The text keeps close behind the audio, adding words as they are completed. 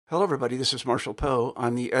Hello, everybody. This is Marshall Poe.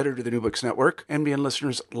 I'm the editor of the New Books Network. NBN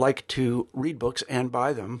listeners like to read books and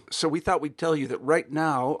buy them. So we thought we'd tell you that right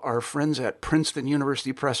now, our friends at Princeton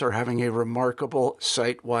University Press are having a remarkable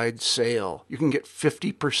site-wide sale. You can get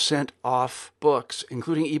 50% off books,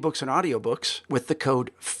 including ebooks and audiobooks, with the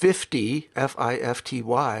code 50,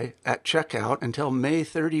 F-I-F-T-Y, at checkout until May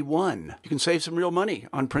 31. You can save some real money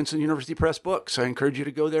on Princeton University Press books. I encourage you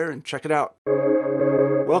to go there and check it out.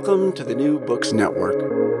 Welcome to the New Books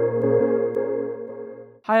Network.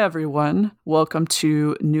 Hi, everyone. Welcome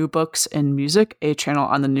to New Books in Music, a channel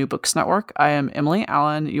on the New Books Network. I am Emily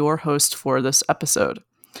Allen, your host for this episode.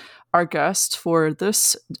 Our guest for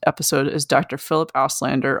this episode is Dr. Philip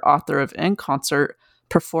Auslander, author of In Concert,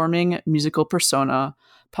 Performing Musical Persona,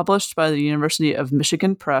 published by the University of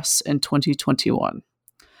Michigan Press in 2021.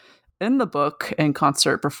 In the book, In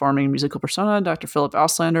Concert, Performing Musical Persona, Dr. Philip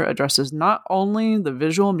Auslander addresses not only the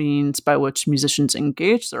visual means by which musicians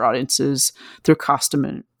engage their audiences through costume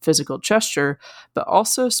and physical gesture, but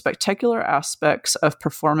also spectacular aspects of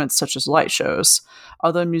performance such as light shows.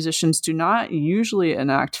 Although musicians do not usually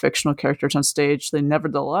enact fictional characters on stage, they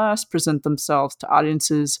nevertheless present themselves to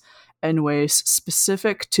audiences in ways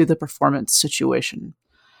specific to the performance situation.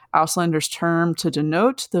 Auslander's term to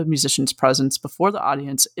denote the musician's presence before the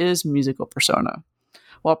audience is musical persona.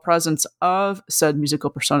 While presence of said musical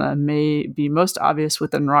persona may be most obvious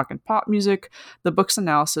within rock and pop music, the book's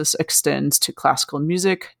analysis extends to classical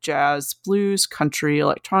music, jazz, blues, country,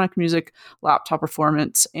 electronic music, laptop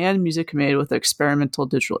performance, and music made with experimental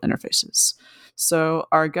digital interfaces. So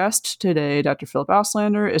our guest today, Dr. Philip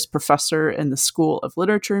Auslander, is professor in the School of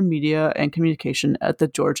Literature, Media, and Communication at the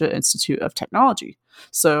Georgia Institute of Technology.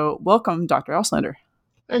 So welcome, Dr. Auslander.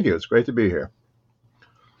 Thank you. It's great to be here.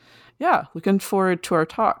 Yeah, looking forward to our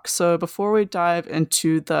talk. So before we dive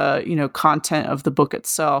into the content of the book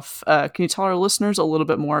itself, can you tell our listeners a little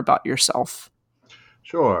bit more about yourself?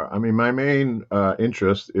 Sure. I mean, my main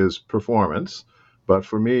interest is performance. But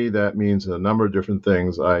for me, that means a number of different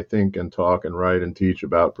things. I think and talk and write and teach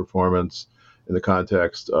about performance in the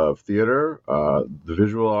context of theater, the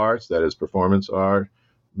visual arts, that is performance art,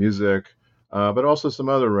 music, but also some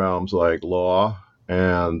other realms like law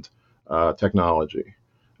and technology.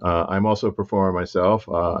 I'm also a performer myself.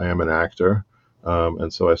 I am an actor.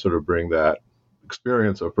 And so I sort of bring that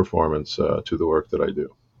experience of performance to the work that I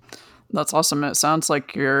do. That's awesome. It sounds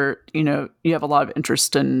like you have a lot of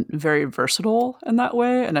interest and very versatile in that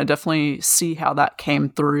way. And I definitely see how that came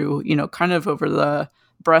through, kind of over the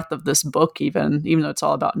breadth of this book, even though it's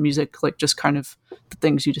all about music, like just kind of the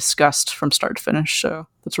things you discussed from start to finish. So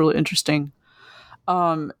that's really interesting.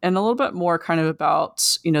 And a little bit more kind of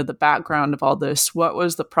about, the background of all this. What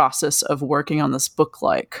was the process of working on this book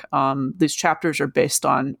like? These chapters are based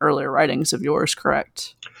on earlier writings of yours,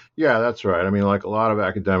 correct? Yeah, that's right. I mean, like a lot of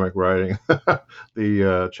academic writing,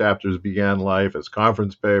 the chapters began life as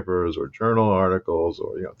conference papers or journal articles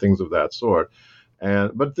or things of that sort.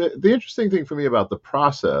 But the interesting thing for me about the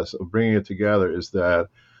process of bringing it together is that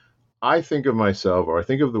I think of myself, or I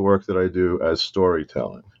think of the work that I do, as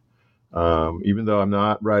storytelling. Even though I'm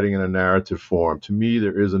not writing in a narrative form, to me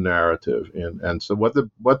there is a narrative. And so what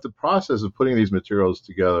the process of putting these materials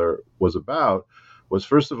together was about was,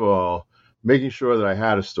 first of all, making sure that I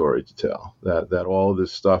had a story to tell, that all of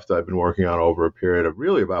this stuff that I've been working on over a period of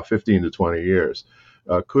really about 15 to 20 years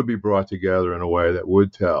could be brought together in a way that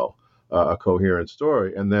would tell a coherent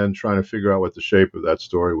story, and then trying to figure out what the shape of that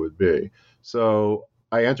story would be. So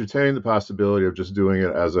I entertained the possibility of just doing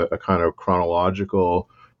it as a kind of chronological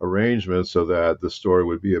arrangement so that the story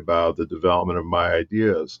would be about the development of my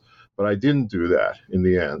ideas. But I didn't do that in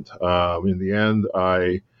the end. In the end,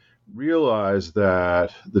 I realized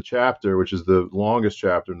that the chapter, which is the longest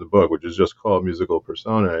chapter in the book, which is just called Musical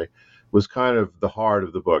Personae, was kind of the heart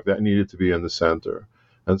of the book. That needed to be in the center.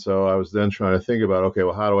 And so I was then trying to think about, okay,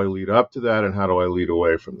 well, how do I lead up to that and how do I lead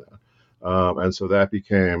away from that? And so that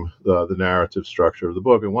became the narrative structure of the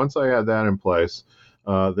book. And once I had that in place,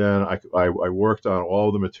 then I worked on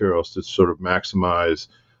all the materials to sort of maximize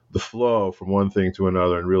the flow from one thing to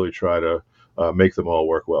another and really try to make them all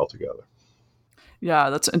work well together.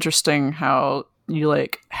 Yeah, that's interesting how you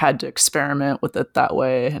had to experiment with it that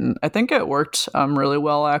way. And I think it worked really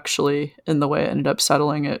well, actually, in the way it ended up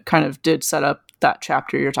settling. It kind of did set up that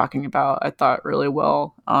chapter you're talking about, I thought, really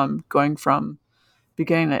well, going from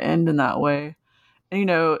beginning to end in that way.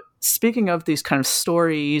 And, speaking of these kind of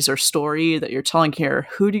stories or story that you're telling here,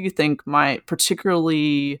 who do you think might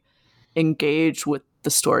particularly engage with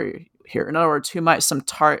the story here? In other words, who might some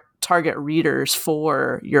target readers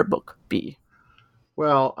for your book be?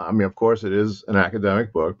 Well, I mean, of course, it is an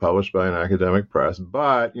academic book published by an academic press,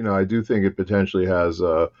 but I do think it potentially has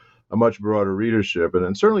a much broader readership,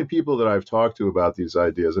 and certainly people that I've talked to about these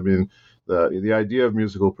ideas. I mean, the idea of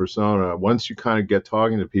musical persona. Once you kind of get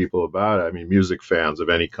talking to people about it, I mean, music fans of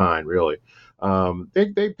any kind, really,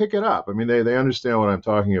 they pick it up. I mean, they understand what I'm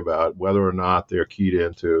talking about, whether or not they're keyed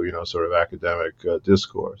into sort of academic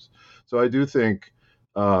discourse. So I do think.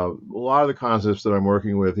 A lot of the concepts that I'm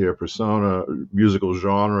working with here, persona, musical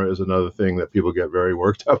genre is another thing that people get very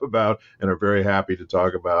worked up about and are very happy to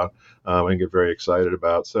talk about and get very excited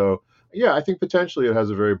about. So, yeah, I think potentially it has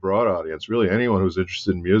a very broad audience, really anyone who's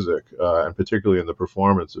interested in music, and particularly in the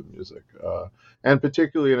performance of music, and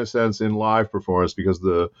particularly in a sense in live performance, because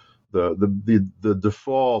the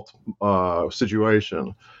default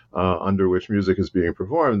situation under which music is being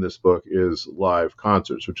performed in this book is live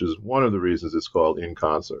concerts, which is one of the reasons it's called In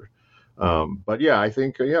Concert. But yeah, I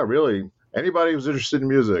think, really, anybody who's interested in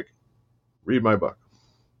music, read my book.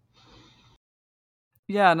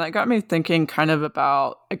 Yeah, and that got me thinking kind of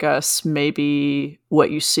about, I guess, maybe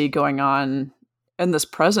what you see going on in this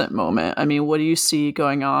present moment. I mean, what do you see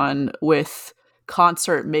going on with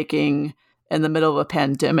concert making in the middle of a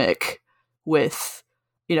pandemic with,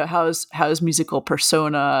 how's musical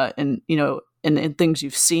persona and, and things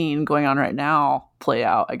you've seen going on right now play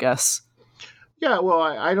out, I guess? Yeah, well,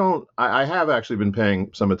 I have actually been paying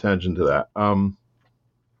some attention to that.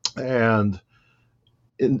 And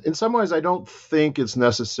in some ways, I don't think it's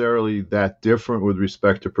necessarily that different with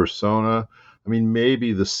respect to persona. I mean,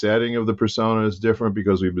 maybe the setting of the persona is different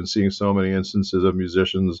because we've been seeing so many instances of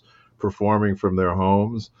musicians performing from their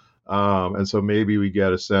homes. And so maybe we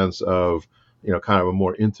get a sense of, kind of a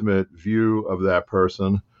more intimate view of that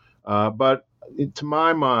person. But to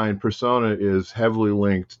my mind, persona is heavily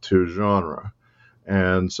linked to genre.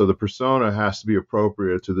 And so the persona has to be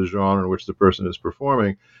appropriate to the genre in which the person is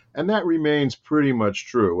performing. And that remains pretty much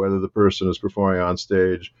true, whether the person is performing on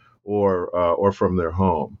stage or from their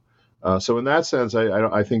home. So in that sense,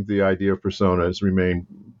 I think the idea of persona has remained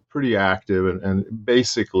pretty active and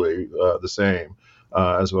basically the same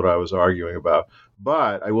as what I was arguing about.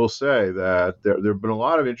 But I will say that there have been a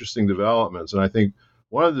lot of interesting developments. And I think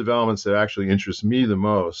one of the developments that actually interests me the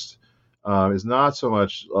most is not so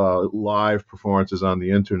much live performances on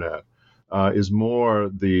the internet, is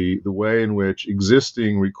more the way in which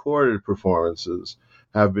existing recorded performances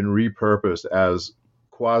have been repurposed as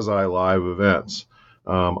quasi-live events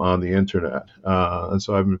on the internet. And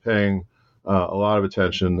so I've been paying a lot of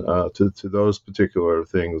attention to those particular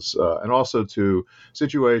things, and also to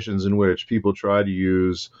situations in which people try to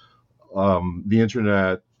use the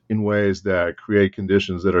internet in ways that create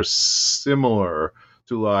conditions that are similar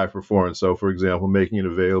to live performance. So, for example, making it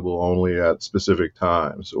available only at specific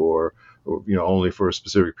times, or only for a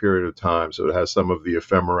specific period of time, so it has some of the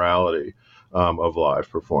ephemerality of live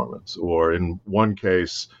performance. Or in one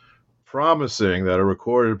case, promising that a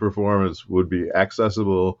recorded performance would be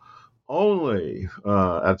accessible only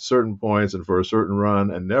at certain points and for a certain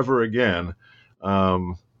run, and never again,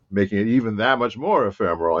 making it even that much more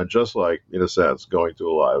ephemeral, and just like, in a sense, going to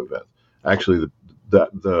a live event. Actually,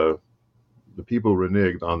 the people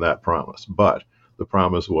reneged on that promise, but the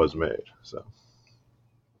promise was made. So,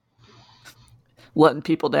 letting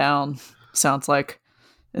people down, sounds like,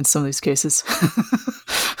 in some of these cases.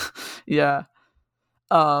 Yeah.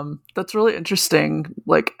 That's really interesting,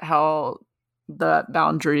 like how that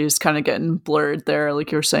boundary is kind of getting blurred there, like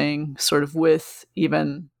you're saying, sort of with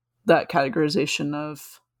even that categorization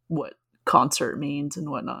of what concert means and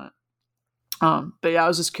whatnot. But yeah, I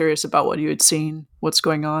was just curious about what you had seen, what's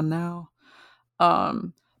going on now.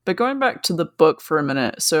 But going back to the book for a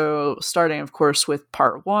minute, so starting, of course, with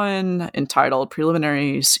part 1 entitled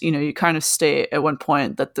Preliminaries, you kind of state at one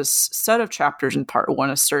point that this set of chapters in part 1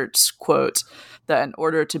 asserts, quote, that in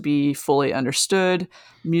order to be fully understood,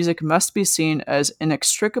 music must be seen as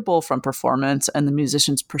inextricable from performance, and the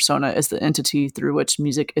musician's persona is the entity through which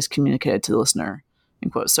music is communicated to the listener,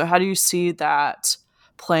 end quote. So how do you see that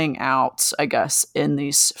playing out, I guess, in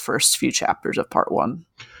these first few chapters of part 1?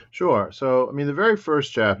 Sure. So, I mean, the very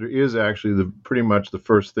first chapter is actually pretty much the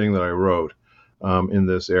first thing that I wrote in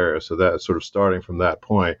this area. So that's sort of starting from that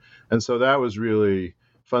point. And so that was really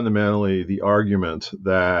fundamentally the argument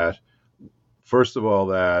that, first of all,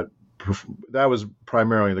 that was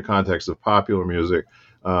primarily in the context of popular music.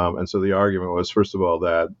 And so the argument was, first of all,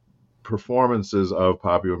 that performances of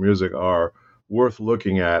popular music are worth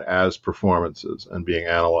looking at as performances and being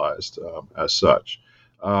analyzed as such.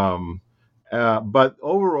 But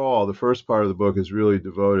overall, the first part of the book is really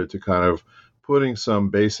devoted to kind of putting some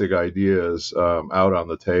basic ideas out on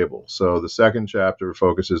the table. So the second chapter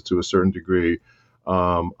focuses to a certain degree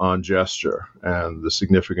on gesture and the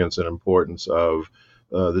significance and importance of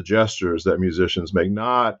the gestures that musicians make,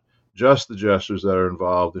 not just the gestures that are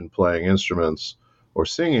involved in playing instruments or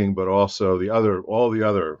singing, but also all the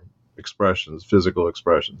other expressions, physical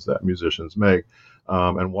expressions that musicians make,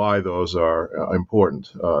 and why those are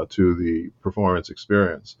important to the performance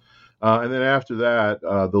experience. And then after that,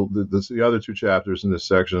 the other two chapters in this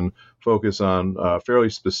section focus on fairly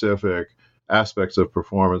specific aspects of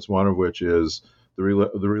performance, one of which is the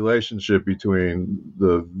relationship between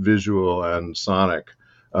the visual and sonic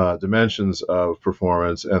dimensions of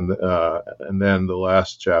performance, and then the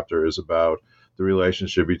last chapter is about the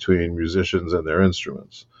relationship between musicians and their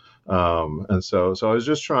instruments. And so I was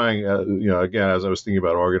just trying, again, as I was thinking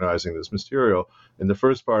about organizing this material, in the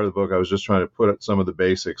first part of the book, I was just trying to put some of the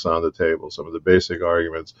basics on the table, some of the basic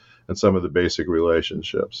arguments and some of the basic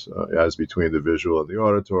relationships as between the visual and the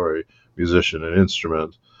auditory, musician and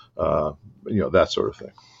instrument, that sort of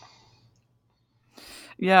thing.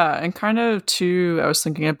 Yeah, and kind of too, I was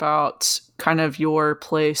thinking about kind of your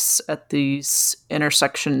place at these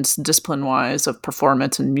intersections discipline-wise of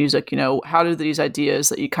performance and music. How do these ideas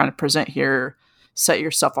that you kind of present here set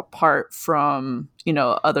yourself apart from,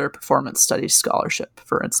 other performance studies scholarship,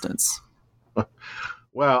 for instance?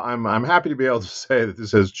 Well, I'm happy to be able to say that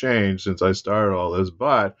this has changed since I started all this,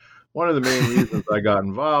 but one of the main reasons I got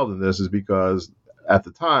involved in this is because at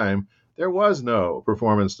the time, there was no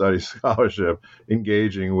performance studies scholarship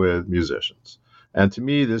engaging with musicians. And to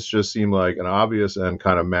me, this just seemed like an obvious and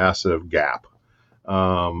kind of massive gap.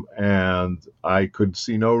 And I could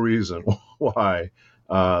see no reason why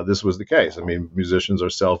this was the case. I mean, musicians are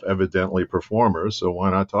self-evidently performers, so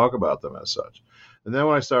why not talk about them as such? And then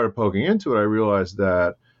when I started poking into it, I realized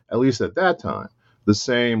that, at least at that time, the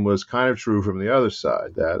same was kind of true from the other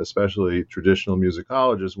side, that especially traditional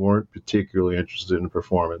musicologists weren't particularly interested in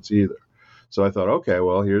performance either. So I thought, okay,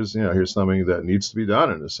 well, here's something that needs to be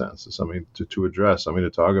done in a sense, something to address, something to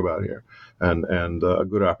talk about here, and a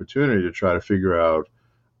good opportunity to try to figure out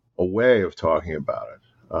a way of talking about it,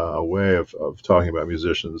 a way of talking about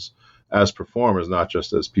musicians as performers, not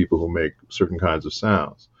just as people who make certain kinds of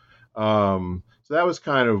sounds. So that was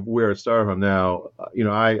kind of where it started from. Now,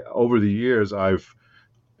 over the years,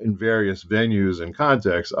 in various venues and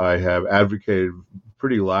contexts, I have advocated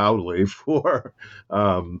pretty loudly for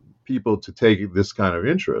people to take this kind of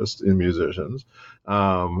interest in musicians,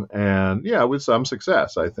 and with some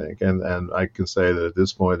success, I think. And I can say that at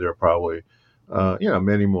this point, there are probably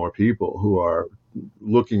many more people who are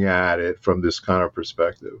looking at it from this kind of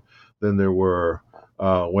perspective than there were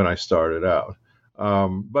when I started out.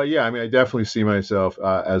 But I definitely see myself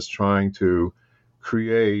as trying to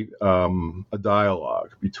create a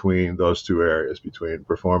dialogue between those two areas, between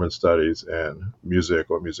performance studies and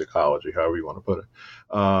music or musicology, however you want to put it.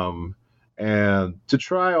 And to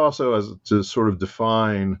try also to sort of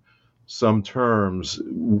define some terms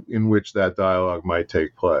in which that dialogue might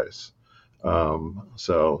take place.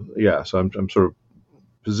 So I'm sort of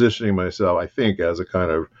positioning myself, I think, as a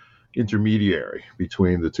kind of intermediary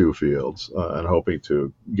between the two fields, and hoping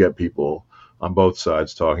to get people on both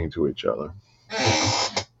sides talking to each other.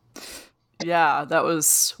 Yeah, that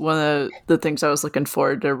was one of the things I was looking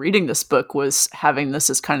forward to reading this book, was having this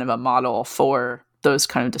as kind of a model for those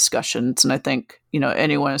kind of discussions. And I think,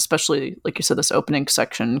 anyone, especially like you said, this opening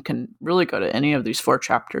section, can really go to any of these 4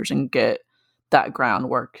 chapters and get that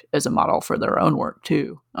groundwork as a model for their own work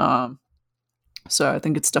too. So I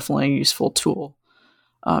think it's definitely a useful tool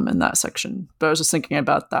in that section. But I was just thinking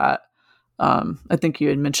about that. I think you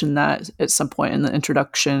had mentioned that at some point in the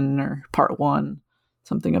introduction or part 1,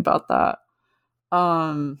 something about that.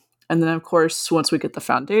 And then, of course, once we get the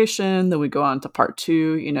foundation, then we go on to part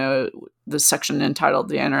 2, the section entitled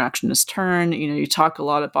The Interactionist Turn. You talk a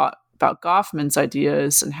lot about Goffman's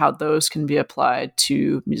ideas and how those can be applied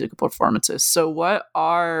to musical performances. So what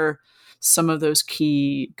are some of those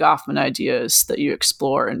key Goffman ideas that you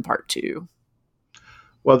explore in part 2?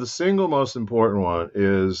 Well, the single most important one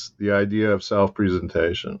is the idea of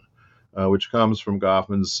self-presentation, which comes from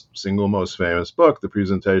Goffman's single most famous book, The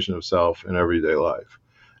Presentation of Self in Everyday Life.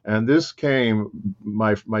 And this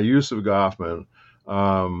my use of Goffman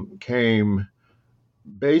came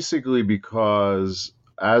basically because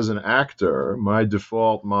as an actor, my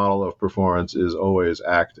default model of performance is always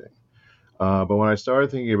acting. But when I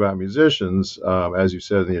started thinking about musicians, as you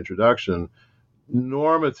said in the introduction,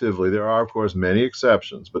 normatively, there are, of course, many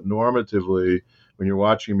exceptions, but normatively, when you're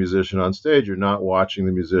watching a musician on stage, you're not watching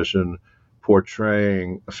the musician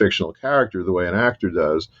portraying a fictional character the way an actor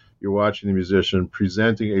does. You're watching the musician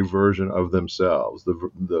presenting a version of themselves,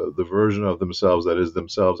 the version of themselves that is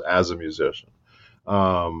themselves as a musician.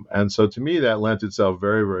 And so to me, that lent itself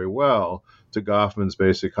very, very well to Goffman's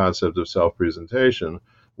basic concept of self-presentation,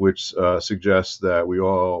 which suggests that we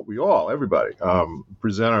all, everybody,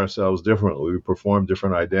 present ourselves differently. We perform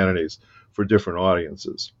different identities for different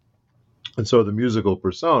audiences. And so the musical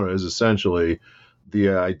persona is essentially the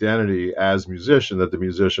identity as musician that the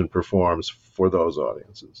musician performs for those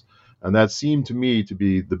audiences. And that seemed to me to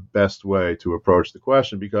be the best way to approach the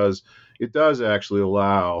question, because it does actually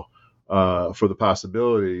allow for the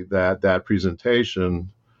possibility that that presentation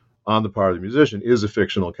on the part of the musician is a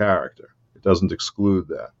fictional character. It doesn't exclude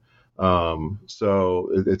that. So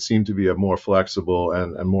it seemed to be a more flexible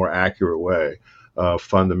and more accurate way of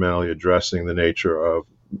fundamentally addressing the nature of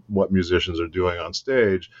what musicians are doing on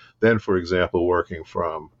stage than, for example, working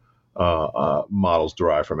from models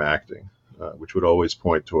derived from acting, which would always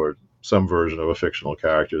point toward some version of a fictional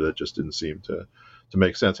character that just didn't seem to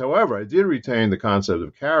make sense. However, I did retain the concept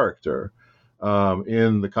of character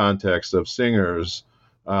in the context of singers.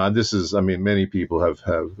 This is, I mean, many people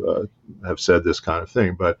have said this kind of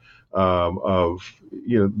thing, but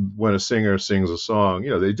when a singer sings a song,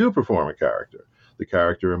 they do perform a character, the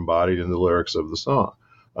character embodied in the lyrics of the song.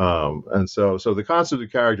 And so the concept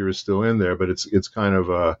of character is still in there, but it's kind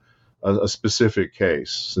of a specific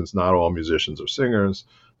case, since not all musicians are singers,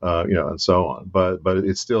 and so on. But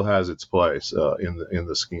it still has its place in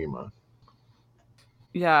the schema.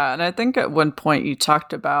 Yeah, and I think at one point you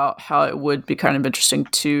talked about how it would be kind of interesting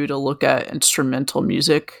too to look at instrumental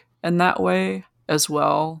music in that way as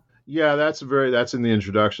well. Yeah, that's in the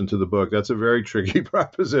introduction to the book. That's a very tricky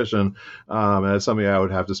proposition, and it's something I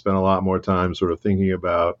would have to spend a lot more time sort of thinking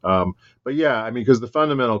about. But yeah, I mean, because the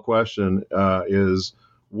fundamental question is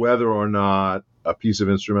whether or not a piece of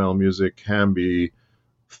instrumental music can be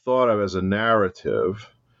thought of as a narrative,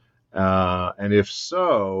 and if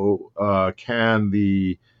so, can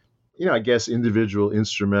the I guess individual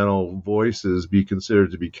instrumental voices be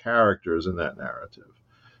considered to be characters in that narrative?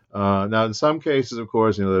 Now, in some cases, of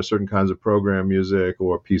course, there are certain kinds of program music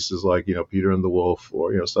or pieces like, Peter and the Wolf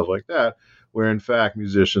or, stuff like that, where in fact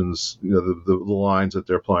musicians, the lines that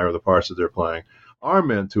they're playing or the parts that they're playing are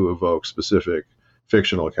meant to evoke specific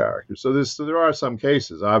fictional characters. So there are some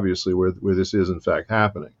cases, obviously, where this is in fact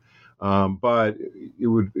happening. But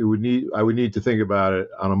I would need to think about it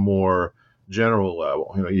on a more general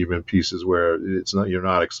level, even pieces where you're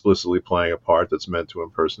not explicitly playing a part that's meant to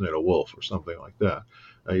impersonate a wolf or something like that.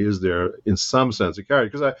 Is there, in some sense, a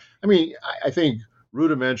character? Because I think,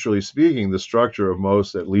 rudimentarily speaking, the structure of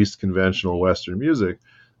most, at least conventional Western music,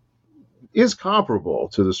 is comparable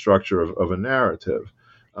to the structure of a narrative.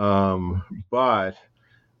 But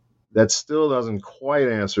that still doesn't quite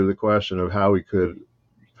answer the question of how we could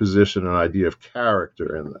position an idea of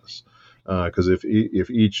character in this. Because if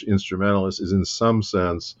each instrumentalist is in some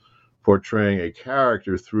sense portraying a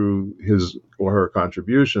character through his or her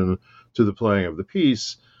contribution to the playing of the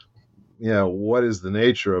piece, what is the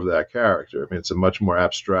nature of that character? I mean, it's a much more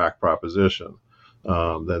abstract proposition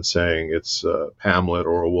than saying it's Hamlet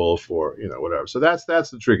or a wolf or whatever. So that's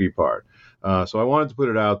the tricky part. So I wanted to put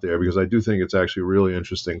it out there because I do think it's actually a really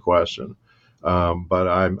interesting question. But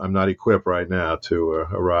I'm not equipped right now to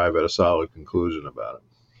arrive at a solid conclusion about it.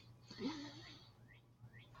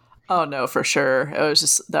 Oh no, for sure.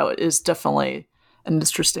 That is definitely an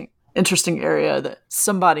interesting area that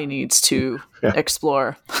somebody needs to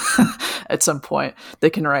explore at some point. They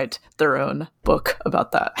can write their own book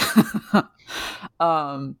about that.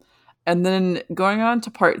 And then going on to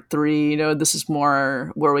part 3, this is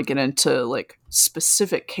more where we get into like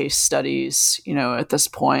specific case studies, at this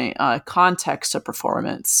point, context of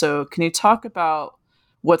performance. So can you talk about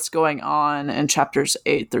what's going on in chapters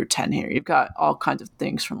 8 through 10 here? You've got all kinds of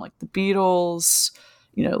things from like the Beatles,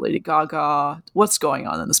 Lady Gaga. What's going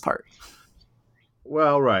on in this part?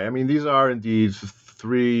 Well, right. I mean, these are indeed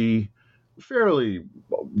 3 fairly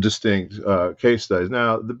distinct case studies.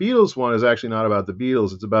 Now, the Beatles one is actually not about the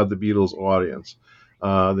Beatles. It's about the Beatles audience.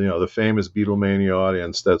 The famous Beatlemania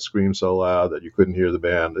audience that screamed so loud that you couldn't hear the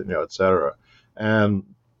band, et cetera. And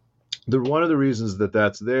one of the reasons that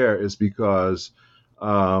that's there is because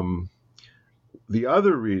the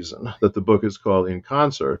other reason that the book is called In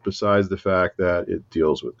Concert, besides the fact that it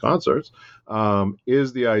deals with concerts,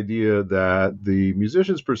 is the idea that the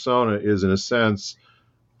musician's persona is, in a sense,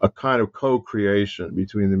 a kind of co-creation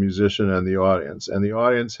between the musician and the audience. And the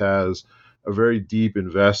audience has a very deep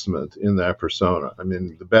investment in that persona. I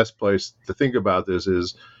mean, the best place to think about this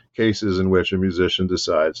is cases in which a musician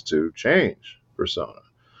decides to change persona.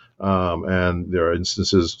 And there are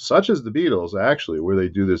instances, such as the Beatles, actually, where they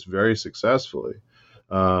do this very successfully.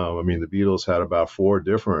 The Beatles had about 4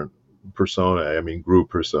 different personae, group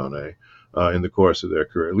personae, in the course of their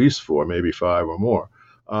career, at least 4, maybe 5 or more.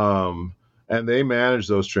 And they manage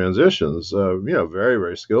those transitions, very,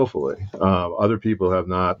 very skillfully. Other people have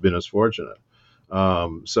not been as fortunate.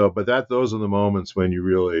 But those are the moments when you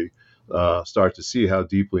really start to see how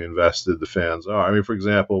deeply invested the fans are. I mean, for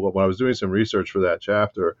example, when I was doing some research for that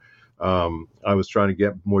chapter, I was trying to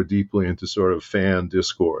get more deeply into sort of fan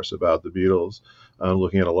discourse about the Beatles,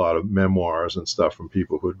 looking at a lot of memoirs and stuff from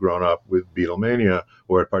people who had grown up with Beatlemania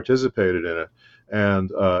or had participated in it. And,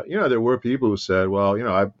 there were people who said, well,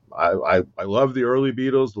 I love the early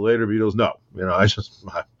Beatles, the later Beatles. No,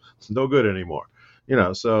 it's no good anymore.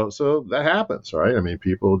 So that happens, right? I mean,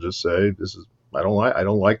 people just say, I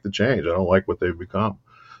don't like the change. I don't like what they've become.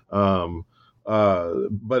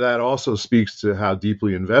 But that also speaks to how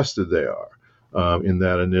deeply invested they are in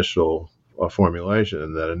that initial formulation,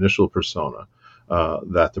 in that initial persona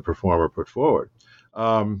that the performer put forward.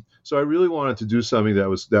 So I really wanted to do something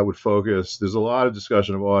that would focus. There's a lot of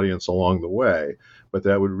discussion of audience along the way, but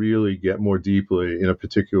that would really get more deeply in a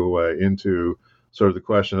particular way into sort of the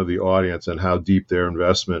question of the audience and how deep their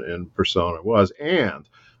investment in persona was. And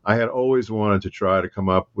I had always wanted to try to come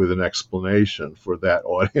up with an explanation for that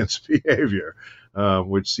audience behavior,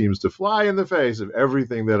 which seems to fly in the face of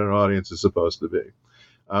everything that an audience is supposed to be.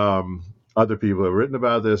 Other people have written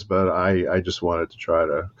about this, but I just wanted to try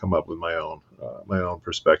to come up with my own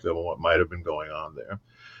perspective on what might have been going on there.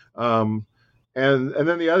 And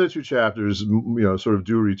then the other 2 chapters, sort of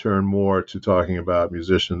do return more to talking about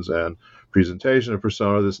musicians and presentation of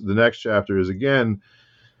persona. The next chapter is, again,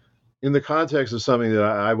 in the context of something that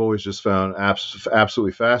I've always just found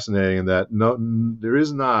absolutely fascinating, and that there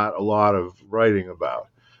is not a lot of writing about,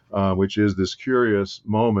 which is this curious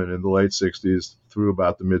moment in the late 60s through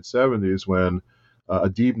about the mid-70s when a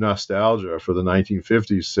deep nostalgia for the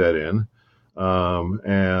 1950s set in.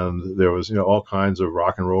 And there was, all kinds of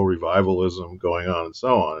rock and roll revivalism going on and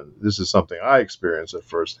so on. And this is something I experienced at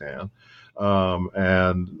firsthand.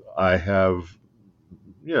 And I have,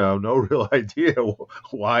 no real idea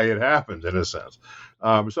why it happened in a sense.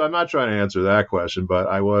 So I'm not trying to answer that question, but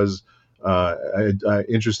I was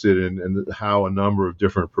interested in how a number of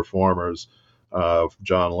different performers,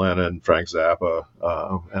 John Lennon, Frank Zappa,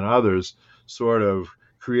 and others, sort of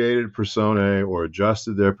created personae or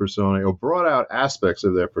adjusted their personae or brought out aspects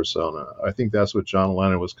of their persona. I think that's what John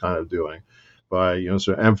Lennon was kind of doing by,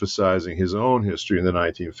 sort of emphasizing his own history in the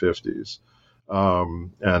 1950s,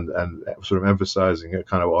 and sort of emphasizing a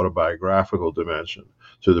kind of autobiographical dimension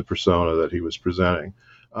to the persona that he was presenting.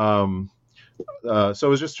 So I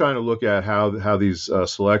was just trying to look at how these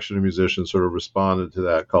selection of musicians sort of responded to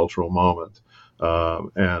that cultural moment,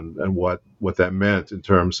 and what that meant in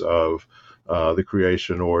terms of the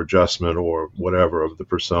creation or adjustment or whatever of the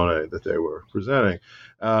persona that they were presenting.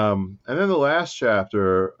 And then the last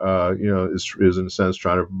chapter, is in a sense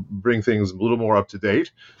trying to bring things a little more up to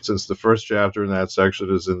date, since the first chapter in that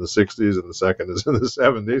section is in the 60s and the second is in the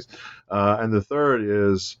 70s. And the third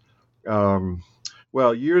is,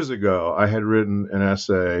 years ago, I had written an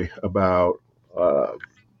essay about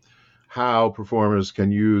how performers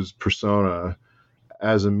can use persona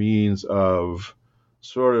as a means of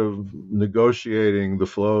sort of negotiating the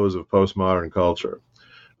flows of postmodern culture.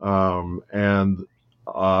 And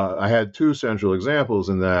I had 2 central examples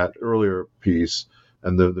in that earlier piece,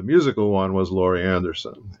 and the musical one was Laurie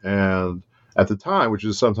Anderson. And at the time, which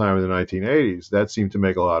is sometime in the 1980s, that seemed to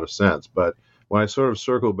make a lot of sense. But when I sort of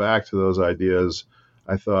circled back to those ideas,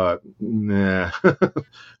 I thought, nah,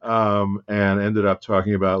 and ended up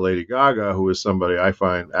talking about Lady Gaga, who is somebody I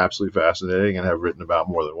find absolutely fascinating and have written about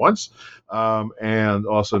more than once, and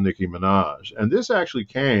also Nicki Minaj. And this actually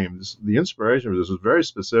the inspiration for this was very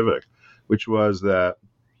specific, which was that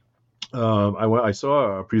I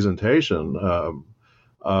saw a presentation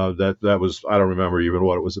that was, I don't remember even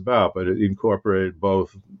what it was about, but it incorporated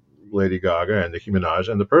both Lady Gaga and Nicki Minaj,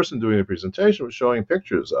 and the person doing the presentation was showing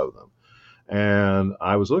pictures of them. And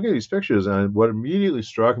I was looking at these pictures, and what immediately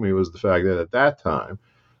struck me was the fact that at that time,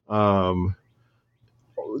 all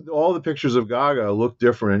the pictures of Gaga looked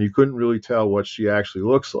different, and you couldn't really tell what she actually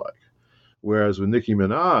looks like. Whereas with Nicki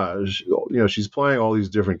Minaj, she's playing all these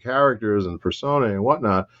different characters and personae and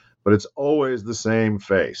whatnot, but it's always the same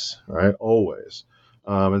face, right? Always.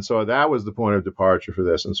 And so that was the point of departure for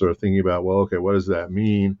this, and sort of thinking about, well, okay, what does that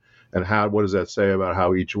mean? And what does that say about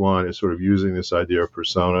how each one is sort of using this idea of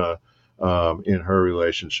persona in her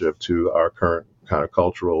relationship to our current kind of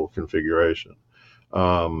cultural configuration.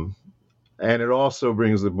 And it also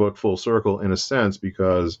brings the book full circle in a sense,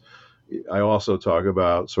 because I also talk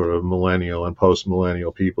about sort of millennial and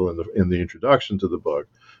post-millennial people in the introduction to the book,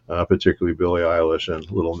 particularly Billie Eilish and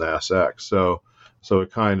Lil Nas X. So So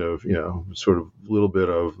it kind of, sort of a little bit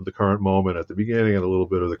of the current moment at the beginning and a little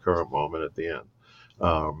bit of the current moment at the end.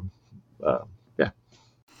 Yeah.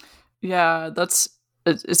 Yeah,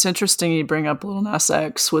 it's interesting you bring up Lil Nas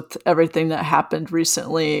X with everything that happened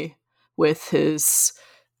recently with his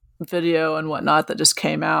video and whatnot that just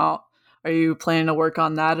came out. Are you planning to work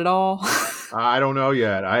on that at all? I don't know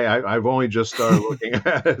yet. I've only just started looking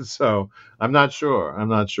at it, so I'm not sure.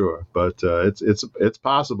 But it's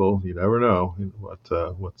possible. You never know what's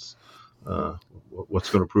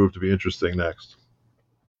going to prove to be interesting next.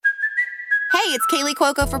 Hey, it's Kaylee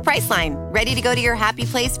Cuoco for Priceline. Ready to go to your happy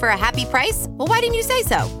place for a happy price? Well, why didn't you say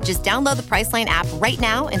so? Just download the Priceline app right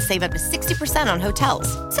now and save up to 60% on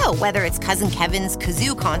hotels. So whether it's Cousin Kevin's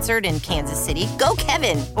Kazoo Concert in Kansas City, go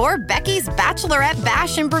Kevin, or Becky's Bachelorette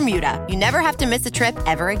Bash in Bermuda, you never have to miss a trip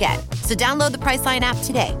ever again. So download the Priceline app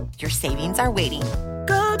today. Your savings are waiting.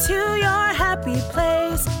 Go to your happy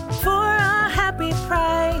place for a happy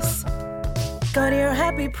price. Go to your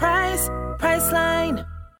happy price, Priceline.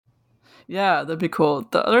 Yeah, that'd be cool.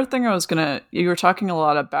 The other thing you were talking a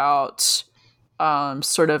lot about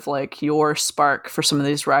sort of like your spark for some of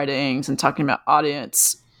these writings and talking about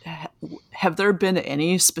audience. Have there been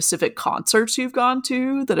any specific concerts you've gone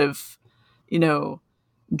to that have,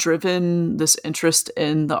 driven this interest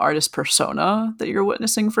in the artist persona that you're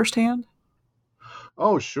witnessing firsthand?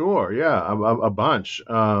 Oh, sure. Yeah, a bunch.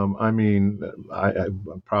 I mean, I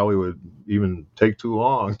probably would even take too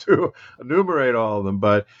long to enumerate all of them.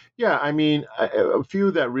 But yeah, I mean, a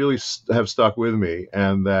few that really have stuck with me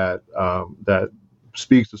and that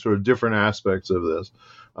speaks to sort of different aspects of this.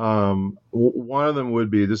 One of them would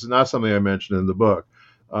be, this is not something I mentioned in the book,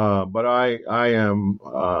 but I am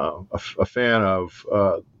a fan of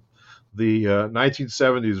the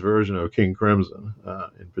 1970s version of King Crimson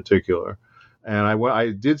in particular. And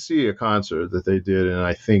I did see a concert that they did in,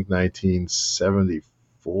 I think,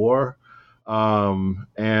 1974.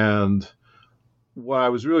 And what I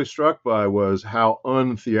was really struck by was how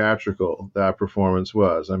untheatrical that performance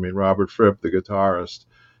was. I mean, Robert Fripp, the guitarist,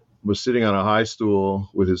 was sitting on a high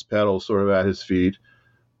stool with his pedals sort of at his feet,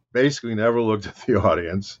 basically never looked at the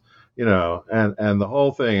audience, and the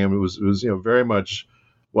whole thing, and it was very much,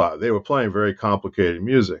 well, they were playing very complicated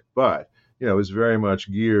music, but it was very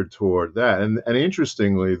much geared toward that. And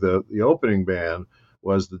interestingly, the opening band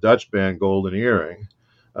was the Dutch band Golden Earring,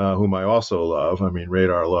 whom I also love. I mean,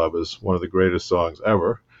 Radar Love is one of the greatest songs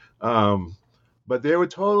ever. But they were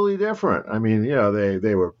totally different. I mean,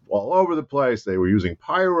 they were all over the place. They were using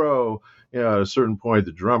pyro. At a certain point,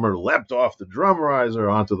 the drummer leapt off the drum riser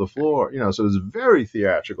onto the floor. So it was a very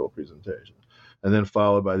theatrical presentation. And then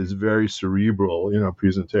followed by this very cerebral,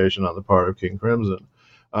 presentation on the part of King Crimson.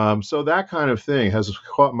 So that kind of thing has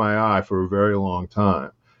caught my eye for a very long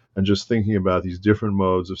time. And just thinking about these different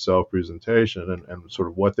modes of self-presentation and sort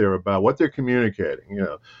of what they're about, what they're communicating,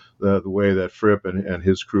 the way that Fripp and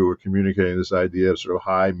his crew were communicating this idea of sort of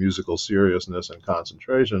high musical seriousness and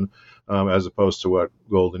concentration, as opposed to what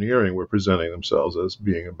Golden Earring were presenting themselves as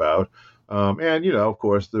being about. And, of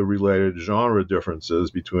course, the related genre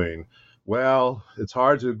differences between, well, it's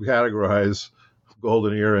hard to categorize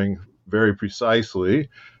Golden Earring very precisely,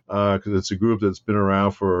 because it's a group that's been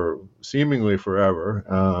around for seemingly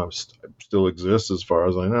forever, still exists as far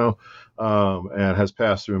as I know, and has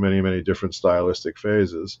passed through many, many different stylistic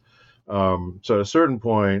phases. So at a certain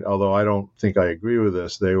point, although I don't think I agree with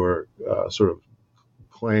this, they were sort of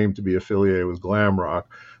claimed to be affiliated with glam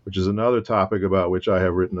rock, which is another topic about which I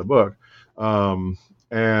have written a book.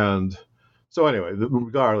 And so anyway,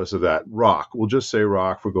 regardless of that, rock, we'll just say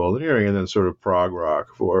rock for Golden Earring, and then sort of prog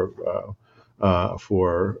rock for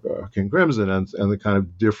King Crimson, and the kind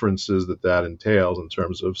of differences that entails in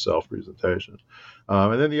terms of self-presentation.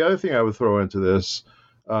 And then the other thing I would throw into this,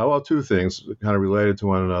 two things kind of related to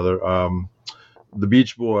one another. The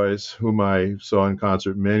Beach Boys, whom I saw in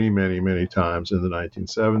concert many, many, many times in the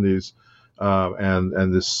 1970s,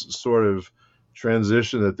 and this sort of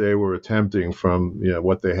transition that they were attempting from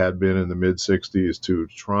what they had been in the mid-60s to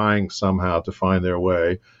trying somehow to find their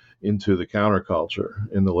way into the counterculture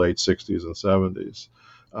in the late 60s and 70s.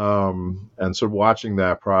 And so watching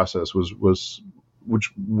that process which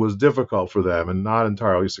was difficult for them and not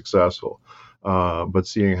entirely successful, but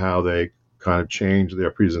seeing how they kind of changed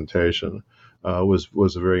their presentation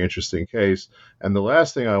was a very interesting case. And the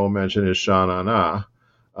last thing I will mention is Sha Na Na.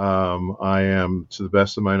 I am, to the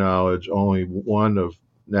best of my knowledge, only one of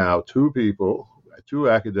now two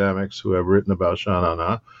academics who have written about Sha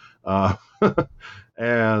Na Na.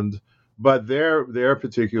 But their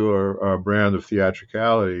particular brand of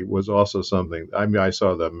theatricality was also something. I mean, I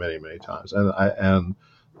saw them many, many times, and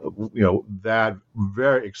that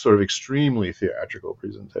very sort of extremely theatrical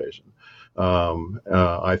presentation,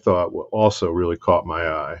 I thought also really caught my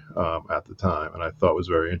eye at the time, and I thought was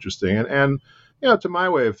very interesting, and to my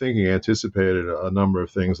way of thinking, anticipated a number of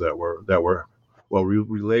things that were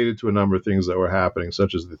related to a number of things that were happening,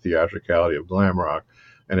 such as the theatricality of glam rock,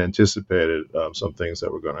 and anticipated some things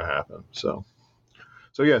that were going to happen. So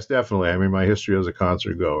yes, definitely. I mean, my history as a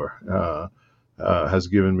concert goer has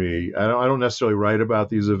given me. I don't necessarily write about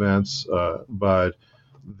these events, but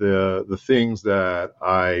the things that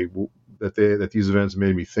these events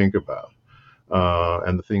made me think about,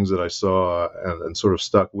 and the things that I saw and sort of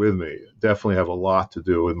stuck with me, definitely have a lot to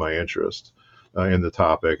do with my interest in the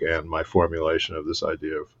topic and my formulation of this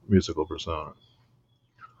idea of musical persona.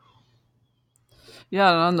 Yeah,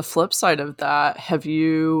 and on the flip side of that, have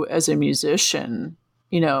you, as a musician,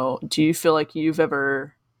 do you feel like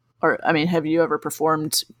have you ever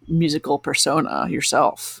performed musical persona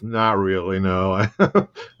yourself? Not really, no.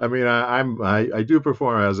 I mean, I do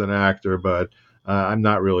perform as an actor, but I'm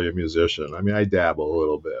not really a musician. I mean, I dabble a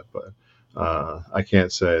little bit, but I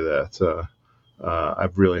can't say that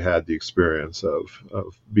I've really had the experience of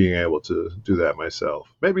being able to do that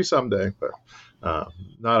myself. Maybe someday, but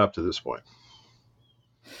not up to this point.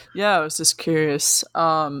 Yeah, I was just curious.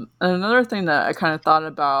 And another thing that I kind of thought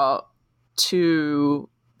about too,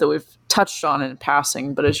 that we've touched on in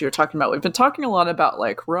passing, but as you're talking about, we've been talking a lot about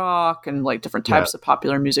like rock and like different types of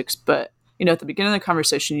popular musics. But at the beginning of the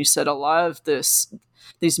conversation, you said a lot of these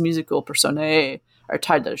musical personae are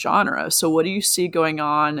tied to genre. So what do you see going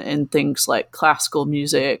on in things like classical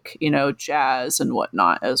music, jazz and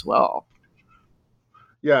whatnot as well?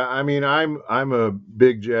 Yeah, I mean, I'm a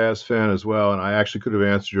big jazz fan as well, and I actually could have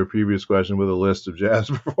answered your previous question with a list of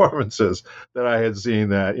jazz performances that I had seen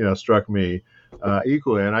that struck me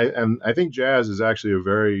equally. And I think jazz is actually a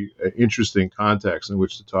very interesting context in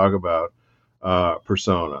which to talk about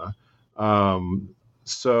persona.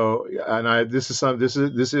 This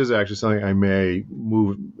is actually something I may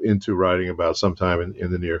move into writing about sometime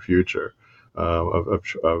in the near future, of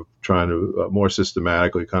trying to more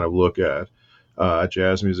systematically kind of look at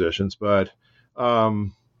jazz musicians. But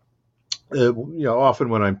often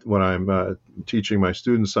when I'm teaching my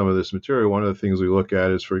students some of this material, one of the things we look at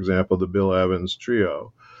is, for example, the Bill Evans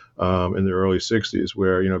trio in the early '60s,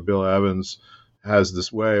 where Bill Evans has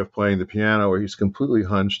this way of playing the piano where he's completely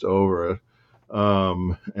hunched over it.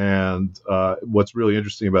 And what's really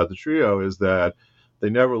interesting about the trio is that they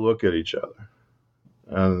never look at each other,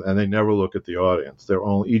 and they never look at the audience.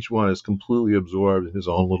 Each one is completely absorbed in his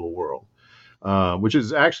own little world. Which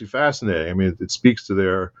is actually fascinating. I mean, it speaks to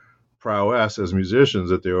their prowess as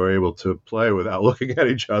musicians that they were able to play without looking at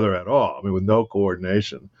each other at all. I mean, with no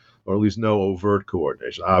coordination, or at least no overt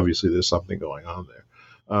coordination. Obviously, there's something going on there.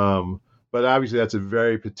 But obviously, that's a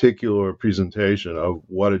very particular presentation of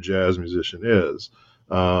what a jazz musician is,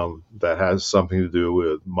 that has something to do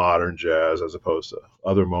with modern jazz as opposed to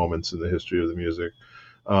other moments in the history of the music,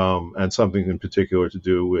 and something in particular to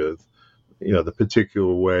do with the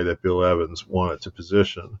particular way that Bill Evans wanted to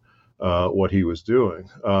position what he was doing.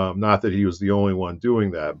 Not that he was the only one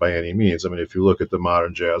doing that by any means. I mean, if you look at the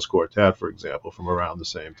modern jazz quartet, for example, from around the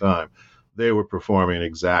same time, they were performing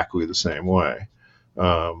exactly the same way,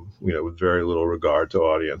 with very little regard to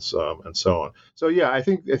audience, and so on. So yeah, I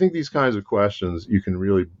think these kinds of questions you can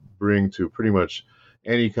really bring to pretty much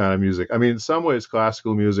any kind of music. I mean, in some ways,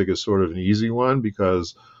 classical music is sort of an easy one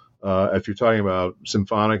because if you're talking about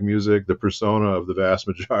symphonic music, the persona of the vast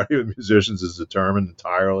majority of musicians is determined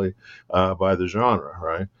entirely by the genre,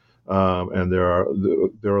 right? And there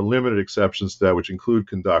are limited exceptions to that, which include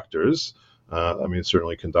conductors. I mean,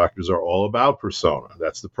 certainly conductors are all about persona.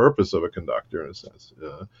 That's the purpose of a conductor, in a sense,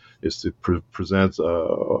 is to present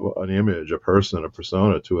an image, a person, a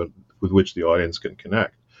persona with which the audience can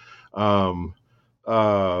connect.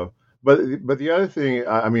 But the other thing,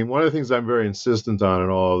 I mean, one of the things I'm very insistent on in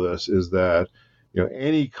all of this is that,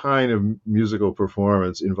 any kind of musical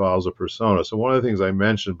performance involves a persona. So one of the things I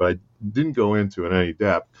mentioned, but I didn't go into in any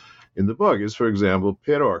depth in the book, is, for example,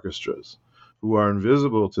 pit orchestras, who are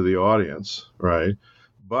invisible to the audience, right?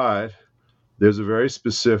 But there's a very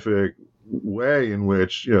specific way in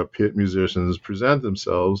which, pit musicians present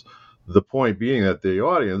themselves, the point being that the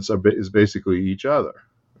audience is basically each other,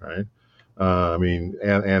 right? I mean,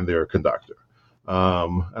 and their conductor.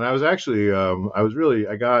 And I was actually,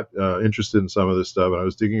 I got interested in some of this stuff, and I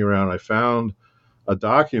was digging around. I found a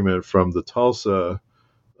document from the Tulsa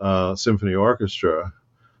Symphony Orchestra,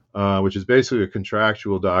 which is basically a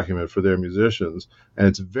contractual document for their musicians. And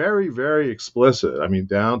it's very, very explicit. I mean,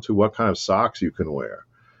 down to what kind of socks you can wear,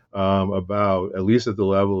 about, at least at the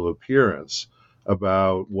level of appearance,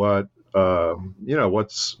 about what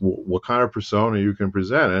what kind of persona you can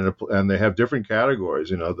present, and they have different categories.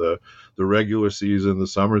 The regular season, the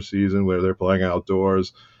summer season where they're playing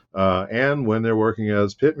outdoors, and when they're working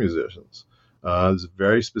as pit musicians. There's a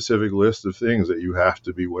very specific list of things that you have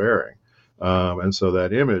to be wearing, and so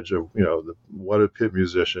that image of what a pit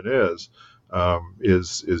musician is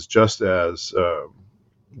just as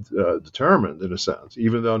determined in a sense,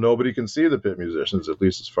 even though nobody can see the pit musicians, at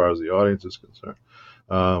least as far as the audience is concerned.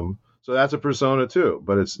 So that's a persona too,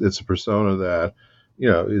 but it's a persona that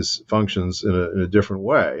functions in a different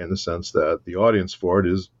way, in the sense that the audience for it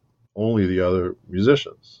is only the other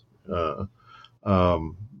musicians.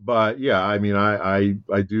 But yeah, I mean, I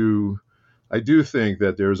do think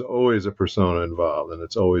that there's always a persona involved, and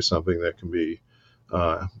it's always something that can be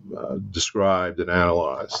described and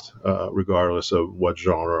analyzed, regardless of what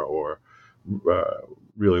genre or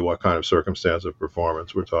really what kind of circumstance of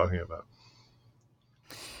performance we're talking about.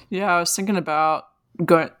 Yeah, I was thinking about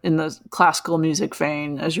going in the classical music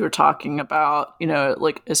vein as you were talking about, I'm a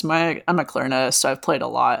clarinetist. I've played a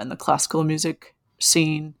lot in the classical music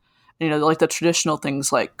scene. Like the traditional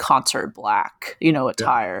things like concert black,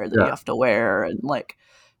 attire that you have to wear, and like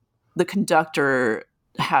the conductor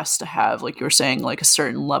has to have, like you were saying, like a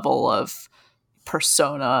certain level of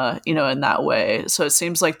persona, in that way. So it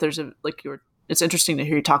seems like it's interesting to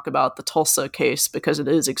hear you talk about the Tulsa case, because it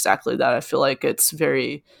is exactly that. I feel like it's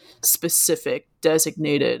very specific,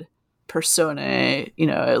 designated personae,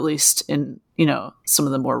 at least in, some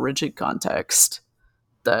of the more rigid context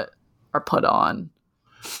that are put on.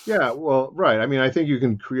 Yeah, well, right. I mean, I think you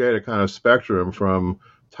can create a kind of spectrum from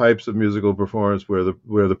types of musical performance where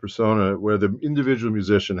the individual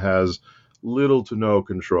musician has little to no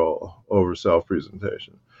control over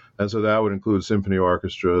self-presentation. And so that would include symphony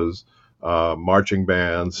orchestras, marching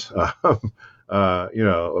bands,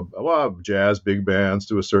 jazz big bands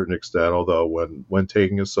to a certain extent, although when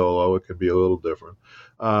taking a solo, it could be a little different.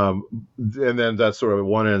 And then that's sort of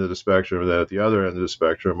one end of the spectrum. And then at the other end of the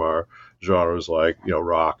spectrum are genres like,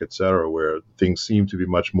 rock, et cetera, where things seem to be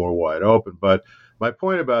much more wide open. But my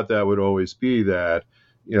point about that would always be that,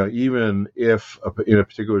 even if in a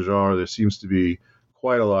particular genre there seems to be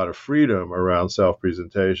quite a lot of freedom around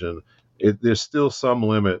self-presentation, there's still some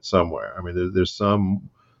limit somewhere. I mean, there's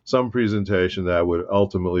some presentation that would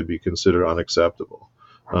ultimately be considered unacceptable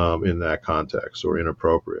in that context, or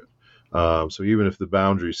inappropriate. So even if the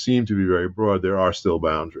boundaries seem to be very broad, there are still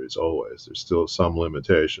boundaries always. There's still some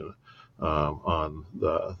limitation on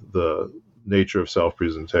the nature of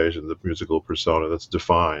self-presentation, the musical persona that's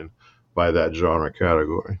defined by that genre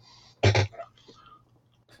category.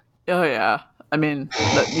 Oh yeah, I mean,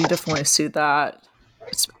 you definitely see that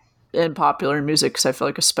in popular music, because I feel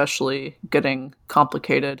like especially getting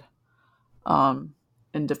complicated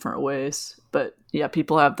in different ways. But yeah,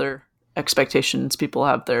 people have their expectations. People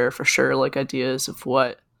have their, for sure, like ideas of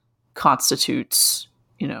what constitutes,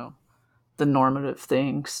 the normative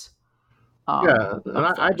things.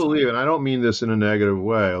 And I believe, and I don't mean this in a negative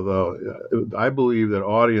way, although I believe that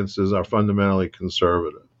audiences are fundamentally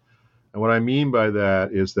conservative. And what I mean by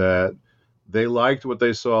that is that they liked what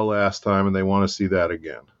they saw last time and they want to see that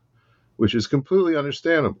again, which is completely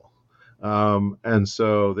understandable. And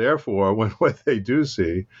so therefore, when what they do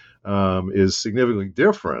see is significantly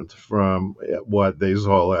different from what they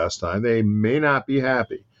saw last time, they may not be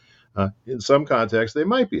happy. In some contexts, they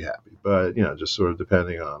might be happy, but, just sort of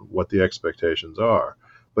depending on what the expectations are.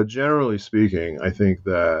 But generally speaking, I think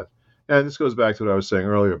that, and this goes back to what I was saying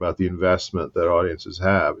earlier about the investment that audiences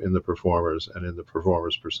have in the performers and in the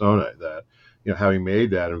performers' personae, that, having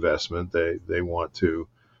made that investment, they want to,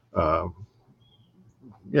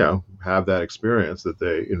 have that experience that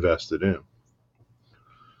they invested in.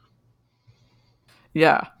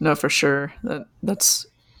 Yeah, no, for sure. I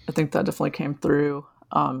think that definitely came through.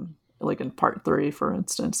 Like in part 3, for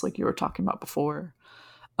instance, like you were talking about before.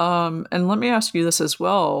 And let me ask you this as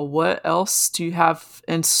well. What else do you have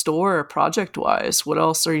in store project-wise? What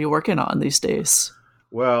else are you working on these days?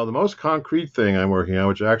 Well, the most concrete thing I'm working on,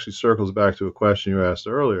 which actually circles back to a question you asked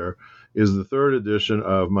earlier, is the 3rd edition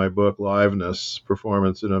of my book, Liveness,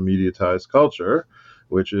 Performance in a Mediatized Culture,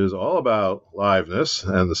 which is all about liveness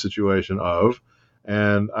and the situation of.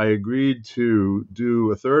 And I agreed to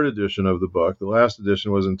do a 3rd edition of the book. The last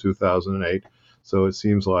edition was in 2008, so it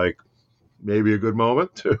seems like maybe a good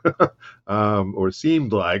moment to, or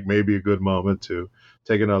seemed like maybe a good moment to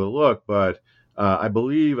take another look. But I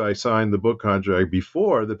believe I signed the book contract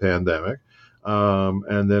before the pandemic,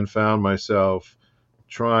 and then found myself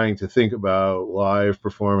trying to think about live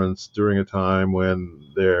performance during a time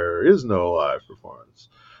when there is no live performance.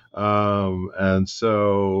 And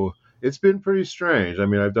so it's been pretty strange. I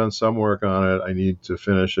mean, I've done some work on it. I need to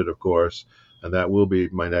finish it, of course, and that will be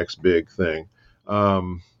my next big thing.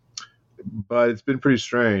 But it's been pretty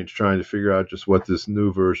strange trying to figure out just what this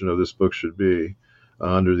new version of this book should be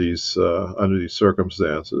under these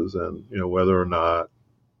circumstances, and whether or not.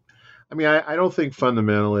 I mean, I don't think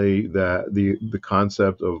fundamentally that the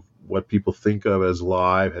concept of what people think of as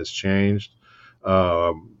live has changed,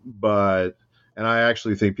 but I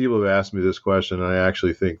actually think people have asked me this question, and I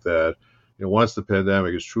actually think that once the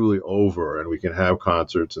pandemic is truly over and we can have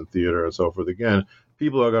concerts and theater and so forth again,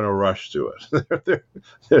 people are going to rush to it.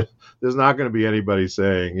 There's not going to be anybody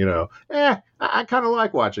saying, I kind of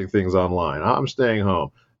like watching things online. I'm staying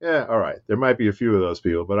home. Yeah, all right. There might be a few of those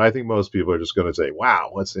people, but I think most people are just going to say,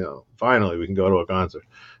 wow, finally we can go to a concert.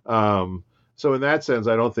 So in that sense,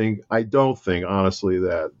 I don't think honestly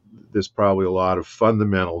that there's probably a lot of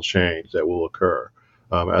fundamental change that will occur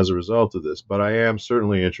as a result of this. But I am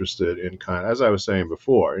certainly interested in as I was saying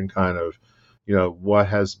before, in what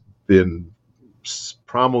has been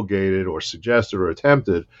promulgated or suggested or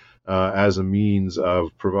attempted as a means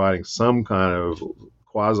of providing some kind of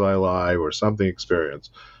quasi-live or something experience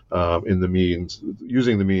using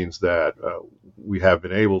the means that we have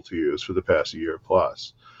been able to use for the past year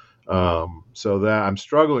plus. So that I'm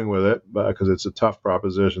struggling with it because it's a tough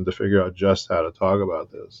proposition to figure out just how to talk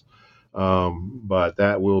about this. But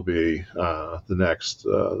that will be the next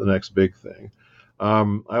big thing.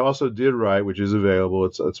 I also did write, which is available.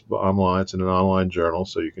 It's online. It's in an online journal,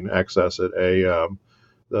 so you can access it.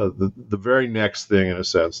 The very next thing, in a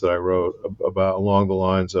sense, that I wrote about along the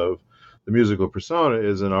lines of the musical persona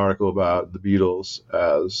is an article about the Beatles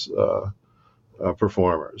as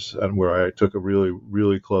performers, and where I took a really,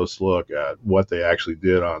 really close look at what they actually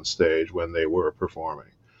did on stage when they were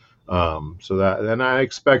performing. And I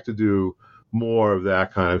expect to do more of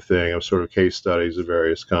that kind of thing, of sort of case studies of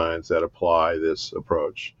various kinds that apply this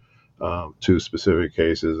approach to specific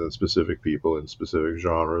cases and specific people in specific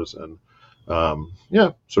genres, and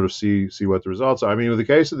sort of see what the results are. I mean, with the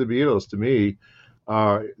case of the Beatles, to me,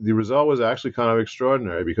 the result was actually kind of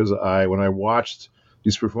extraordinary, because when I watched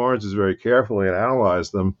these performances very carefully and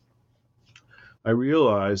analyzed them, I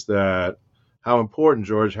realized that how important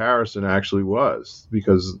George Harrison actually was.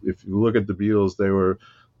 Because if you look at the Beatles,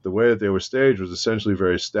 the way that they were staged was essentially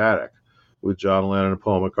very static, with John Lennon and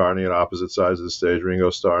Paul McCartney at opposite sides of the stage, Ringo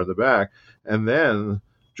Starr in the back, and then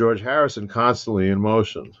George Harrison constantly in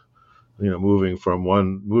motion, moving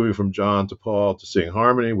from John to Paul to sing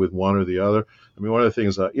harmony with one or the other. I mean, one of the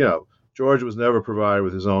things that, George was never provided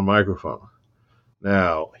with his own microphone.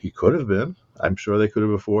 Now, he could have been. I'm sure they could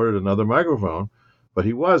have afforded another microphone, but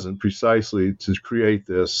he wasn't, precisely to create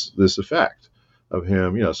this effect of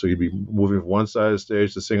him, so he'd be moving from one side of the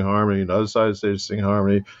stage to sing harmony, another side of the stage to sing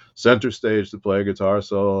harmony, center stage to play a guitar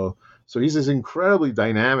solo. So he's this incredibly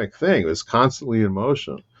dynamic thing that's constantly in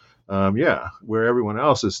motion, where everyone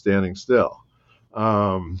else is standing still.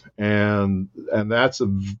 And that's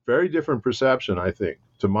a very different perception, I think,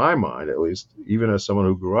 to my mind, at least, even as someone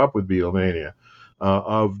who grew up with Beatlemania,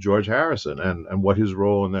 of George Harrison and what his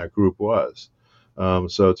role in that group was.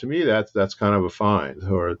 So to me, that's kind of a find,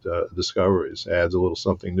 or a discovery. It adds a little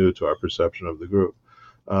something new to our perception of the group.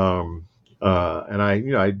 And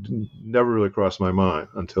I never really crossed my mind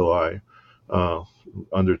until I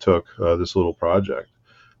undertook this little project.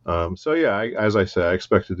 As I say, I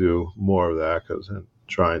expect to do more of that, because I'm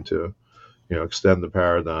trying to, extend the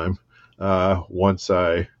paradigm once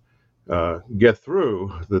I get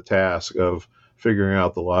through the task of figuring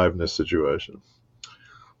out the liveness situation.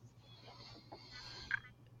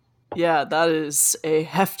 Yeah, that is a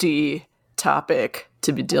hefty topic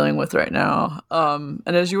to be dealing with right now. And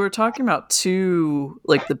as you were talking about too,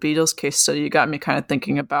 like the Beatles case study, you got me kind of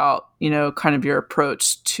thinking about, kind of your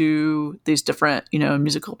approach to these different,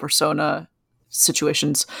 musical persona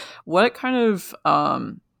situations. What kind of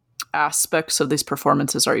aspects of these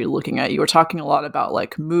performances are you looking at? You were talking a lot about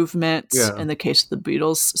like movement in the case of the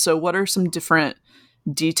Beatles. So what are some different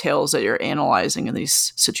details that you're analyzing in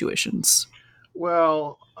these situations?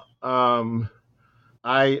 Well,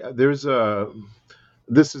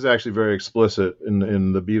 this is actually very explicit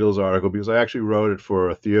in the Beatles article, because I actually wrote it for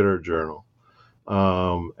a theater journal.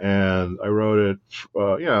 And I wrote it,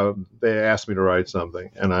 they asked me to write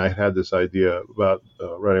something, and I had this idea about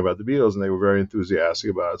writing about the Beatles, and they were very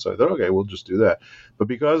enthusiastic about it. So I thought, okay, we'll just do that. But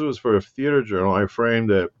because it was for a theater journal, I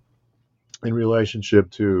framed it in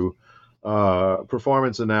relationship to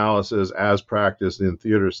performance analysis as practiced in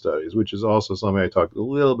theater studies, which is also something I talked a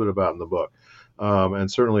little bit about in the book.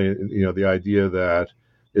 And certainly, the idea that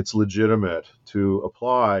it's legitimate to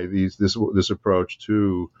apply this approach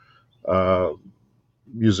to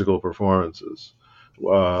musical performances.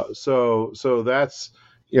 So that's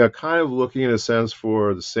kind of looking in a sense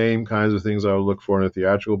for the same kinds of things I would look for in a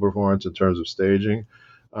theatrical performance in terms of staging.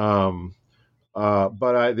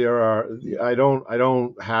 But I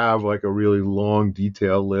don't have like a really long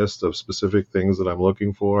detailed list of specific things that I'm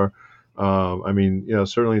looking for.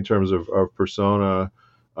 Certainly in terms of persona,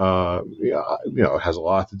 it has a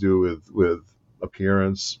lot to do with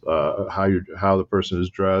appearance, how the person is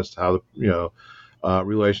dressed, how the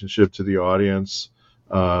relationship to the audience,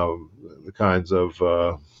 the kinds of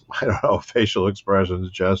facial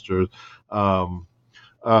expressions, gestures.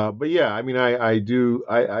 But yeah, I mean, I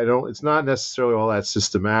don't. It's not necessarily all that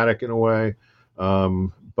systematic in a way,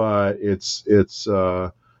 but it's.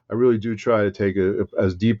 I really do try to take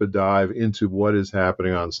as deep a dive into what is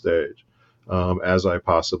happening on stage as I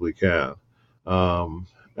possibly can, and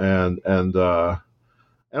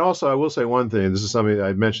also, I will say one thing. This is something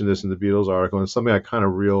I mentioned this in the Beatles article, and it's something I kind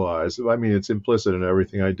of realized. I mean, it's implicit in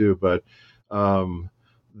everything I do, but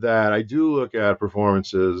that I do look at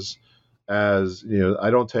performances as, I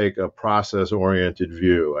don't take a process-oriented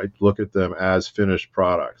view. I look at them as finished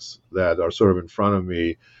products that are sort of in front of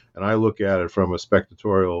me, and I look at it from a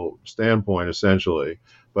spectatorial standpoint, essentially,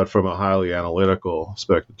 but from a highly analytical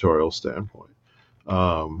spectatorial standpoint.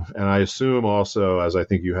 And I assume also, as I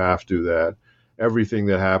think you have to, that everything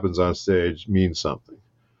that happens on stage means something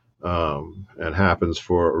and happens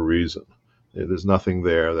for a reason. There's nothing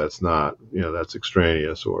there that's not, that's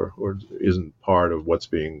extraneous or isn't part of what's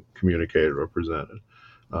being communicated or presented.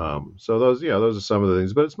 So those are some of the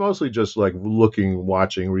things, but it's mostly just like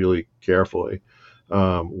watching really carefully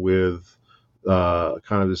with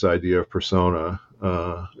kind of this idea of persona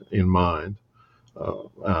in mind.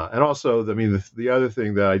 And also, I mean, the other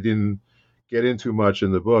thing that I didn't get into much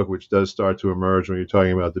in the book, which does start to emerge when you're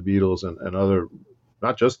talking about the Beatles and other,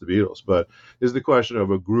 not just the Beatles, but is the question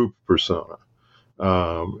of a group persona,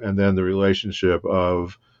 and then the relationship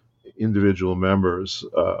of individual members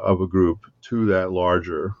of a group to that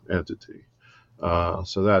larger entity.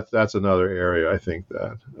 So that's another area I think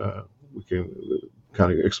that we can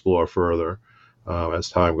kind of explore further as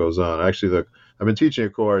time goes on. Actually, I've been teaching a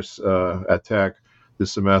course at Tech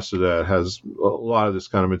this semester that has a lot of this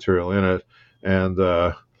kind of material in it. And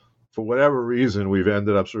for whatever reason, we've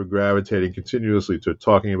ended up sort of gravitating continuously to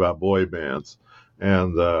talking about boy bands.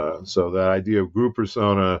 And so that idea of group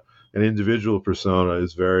persona and individual persona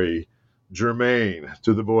is very germane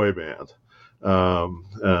to the boy band. And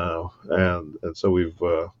so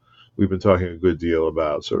we've been talking a good deal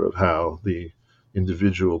about sort of how the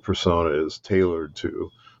individual persona is tailored to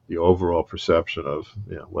the overall perception of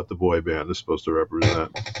what the boy band is supposed to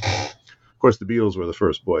represent. Of course, the Beatles were the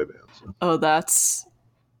first boy band. So. Oh, that's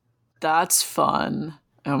fun.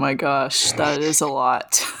 Oh my gosh, that is a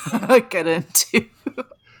lot to get into.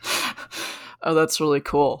 Oh, that's really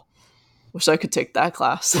cool. Wish I could take that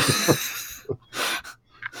class.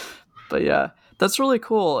 But yeah, that's really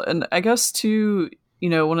cool. And I guess too,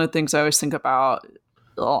 one of the things I always think about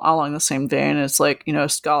along the same vein is like,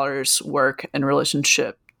 scholars' work in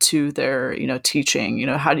relationship to their, teaching.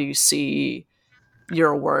 How do you see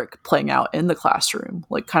your work playing out in the classroom,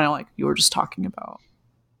 like kind of like you were just talking about?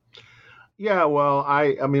 Yeah, well,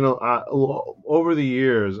 I mean, over the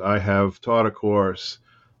years, I have taught a course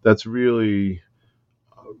that's really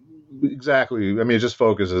exactly, I mean, it just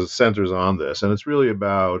centers on this, and it's really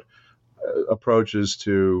about approaches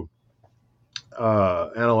to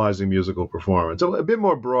analyzing musical performance. A bit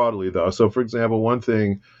more broadly, though. So, for example, one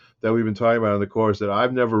thing that we've been talking about in the course that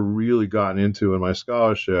I've never really gotten into in my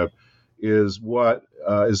scholarship is what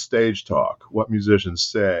is stage talk, what musicians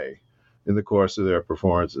say in the course of their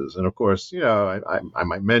performances. And of course, I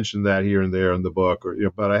might mention that here and there in the book,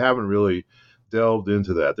 but I haven't really delved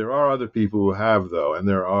into that. There are other people who have, though, and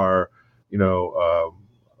there are,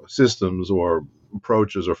 systems or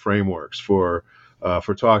approaches or frameworks for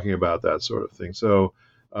talking about that sort of thing. So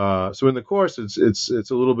in the course, it's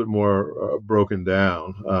a little bit more broken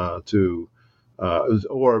down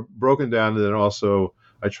or broken down, and then also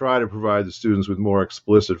I try to provide the students with more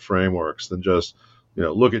explicit frameworks than just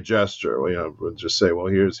look at gesture. Just say, well,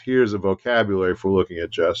 here's a vocabulary for looking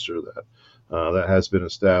at gesture that has been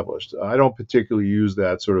established. I don't particularly use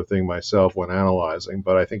that sort of thing myself when analyzing,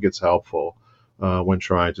 but I think it's helpful when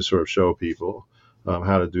trying to sort of show people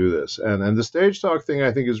how to do this. And the stage talk thing,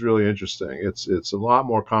 I think, is really interesting. It's a lot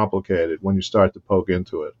more complicated when you start to poke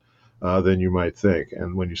into it than you might think,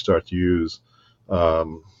 and when you start to use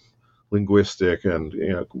linguistic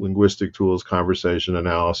tools, conversation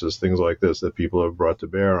analysis, things like this that people have brought to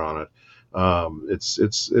bear on it. It's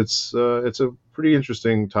a pretty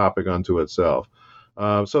interesting topic unto itself.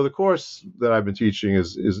 So the course that I've been teaching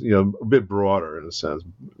is a bit broader in a sense.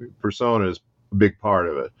 Persona is a big part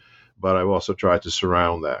of it, but I've also tried to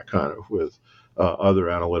surround that kind of with other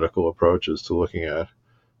analytical approaches to looking at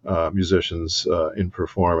musicians in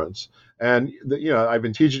performance. And I've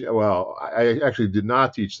been teaching. Well, I actually did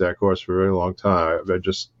not teach that course for a very long time. I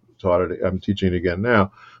just taught it. I'm teaching it again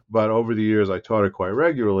now. But over the years, I taught it quite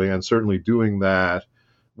regularly, and certainly doing that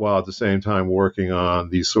while at the same time working on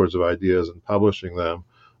these sorts of ideas and publishing them,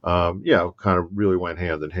 kind of really went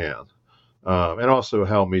hand in hand, and also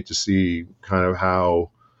helped me to see kind of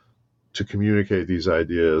how to communicate these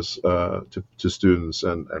ideas to students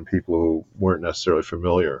and people who weren't necessarily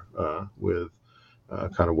familiar with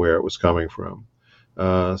kind of where it was coming from.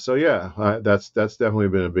 That's definitely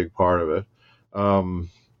been a big part of it.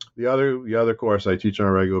 The other course I teach on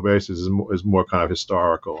a regular basis is more kind of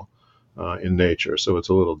historical in nature, so it's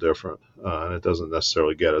a little different, and it doesn't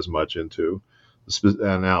necessarily get as much into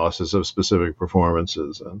the analysis of specific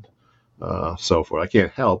performances and so forth. I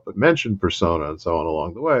can't help but mention persona and so on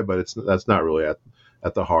along the way, but that's not really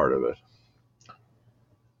at the heart of it.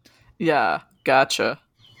 Yeah, gotcha.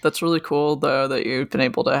 That's really cool, though, that you've been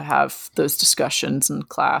able to have those discussions in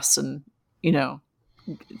class and,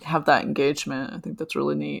 have that engagement. I think that's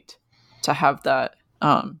really neat to have that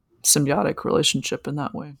symbiotic relationship in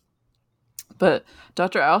that way. But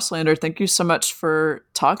Dr. Auslander, thank you so much for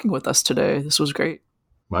talking with us today. This was great.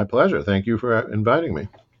 My pleasure. Thank you for inviting me.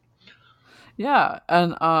 Yeah.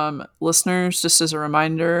 And listeners, just as a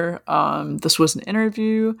reminder, this was an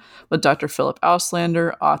interview with Dr. Philip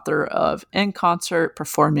Auslander, author of In Concert,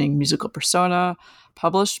 Performing Musical Persona,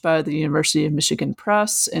 published by the University of Michigan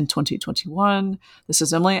Press in 2021. This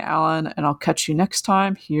is Emily Allen, and I'll catch you next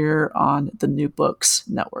time here on the New Books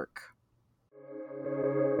Network.